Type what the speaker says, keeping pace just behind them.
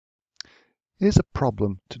Here's a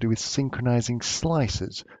problem to do with synchronizing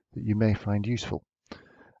slices that you may find useful.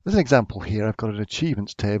 As an example here, I've got an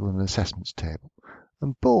achievements table and an assessments table.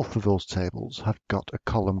 And both of those tables have got a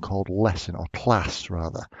column called lesson, or class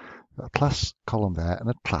rather. A class column there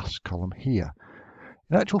and a class column here.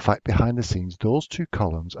 In actual fact, behind the scenes, those two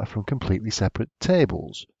columns are from completely separate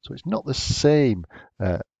tables. So it's not the same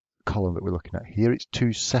column that we're looking at here. It's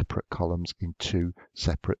two separate columns in two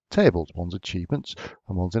separate tables. One's achievements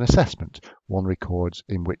and one's an assessment. One records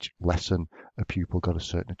in which lesson a pupil got a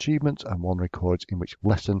certain achievement, and one records in which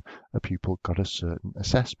lesson a pupil got a certain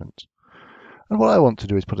assessment. And what I want to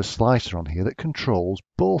do is put a slicer on here that controls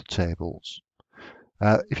both tables.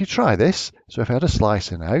 If you try this, so if I had a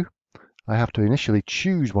slicer now, I have to initially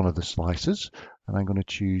choose one of the slicers, and I'm going to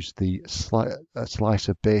choose the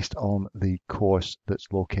slicer based on the course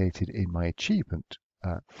that's located in my achievement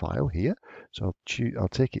file here. So I'll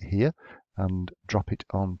take it here and drop it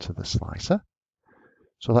onto the slicer.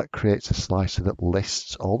 So that creates a slicer that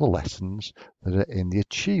lists all the lessons that are in the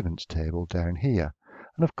achievements table down here.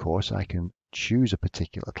 And of course, I can choose a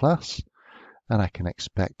particular class, and I can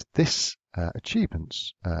expect this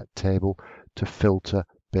achievements table to filter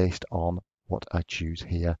based on what I choose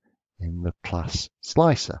here in the class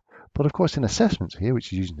slicer. But of course, in assessments here,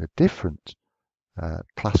 which is using a different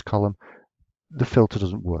class column, the filter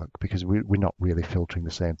doesn't work because we're not really filtering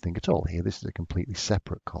the same thing at all here. This is a completely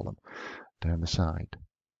separate column down the side.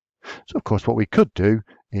 So of course, what we could do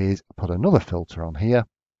is put another filter on here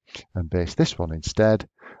and base this one instead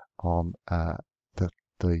on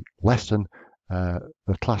the lesson,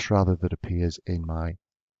 the class rather, that appears in my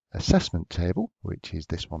assessment table, which is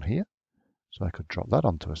this one here. So I could drop that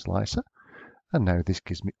onto a slicer, and now this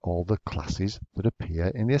gives me all the classes that appear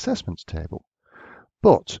in the assessments table.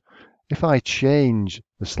 But if I change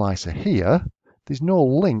the slicer here, there's no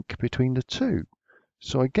link between the two.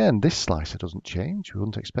 So again, this slicer doesn't change. We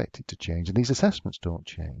wouldn't expect it to change, and these assessments don't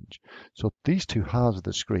change. So these two halves of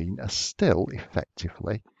the screen are still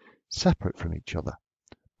effectively separate from each other.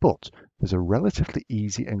 But there's a relatively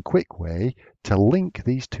easy and quick way to link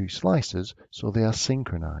these two slicers so they are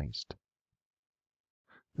synchronized.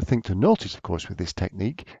 The thing to notice, of course, with this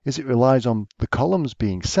technique is it relies on the columns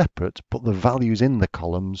being separate, but the values in the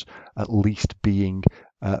columns at least being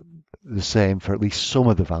the same for at least some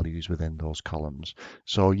of the values within those columns.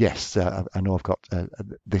 So yes, I know I've got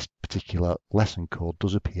this particular lesson code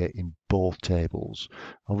does appear in both tables.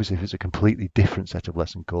 Obviously, if it's a completely different set of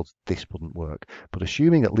lesson codes, this wouldn't work. But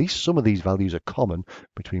assuming at least some of these values are common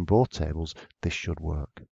between both tables, this should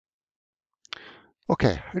work.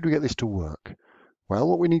 Okay, how do we get this to work? Well,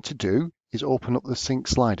 what we need to do is open up the Sync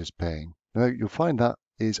Sliders pane. Now, you'll find that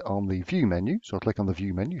is on the View menu. So click on the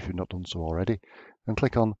View menu if you've not done so already, and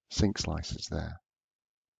click on Sync Slicers there.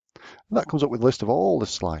 And that comes up with a list of all the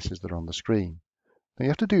slicers that are on the screen. Now, you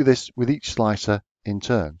have to do this with each slicer in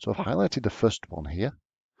turn. So I've highlighted the first one here,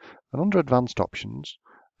 and under Advanced Options,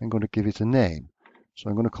 I'm going to give it a name. So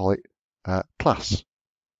I'm going to call it Class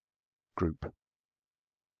Group.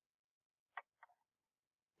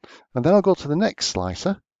 And then I'll go to the next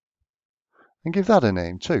slicer and give that a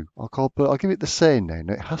name too. I'll give it the same name.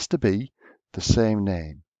 Now, it has to be the same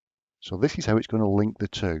name. So this is how it's going to link the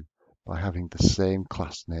two, by having the same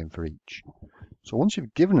class name for each. So once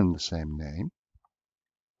you've given them the same name,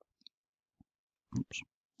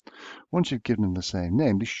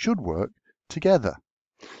 they should work together.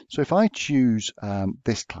 So if I choose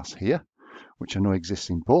this class here, which I know exists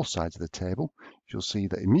in both sides of the table, you'll see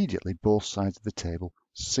that immediately both sides of the table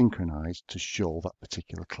synchronize to show that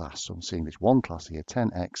particular class. So I'm seeing this one class here,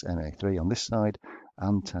 10x MA3 on this side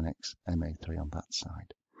and 10x MA3 on that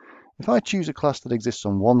side. If I choose a class that exists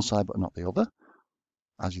on one side but not the other,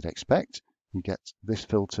 as you'd expect, you get this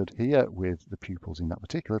filtered here with the pupils in that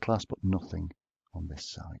particular class but nothing on this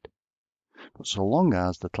side. But so long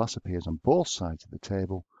as the class appears on both sides of the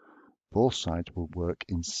table, both sides will work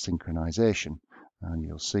in synchronization. And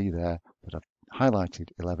you'll see there that I've highlighted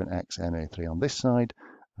 11x MA3 on this side,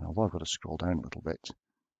 and although I've got to scroll down a little bit,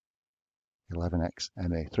 11x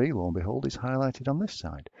MA3, lo and behold, is highlighted on this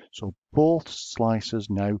side. So both slicers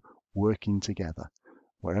now working together.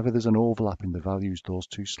 Wherever there's an overlap in the values, those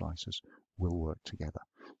two slicers will work together.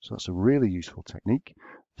 So that's a really useful technique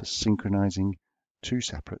for synchronizing two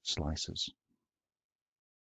separate slicers.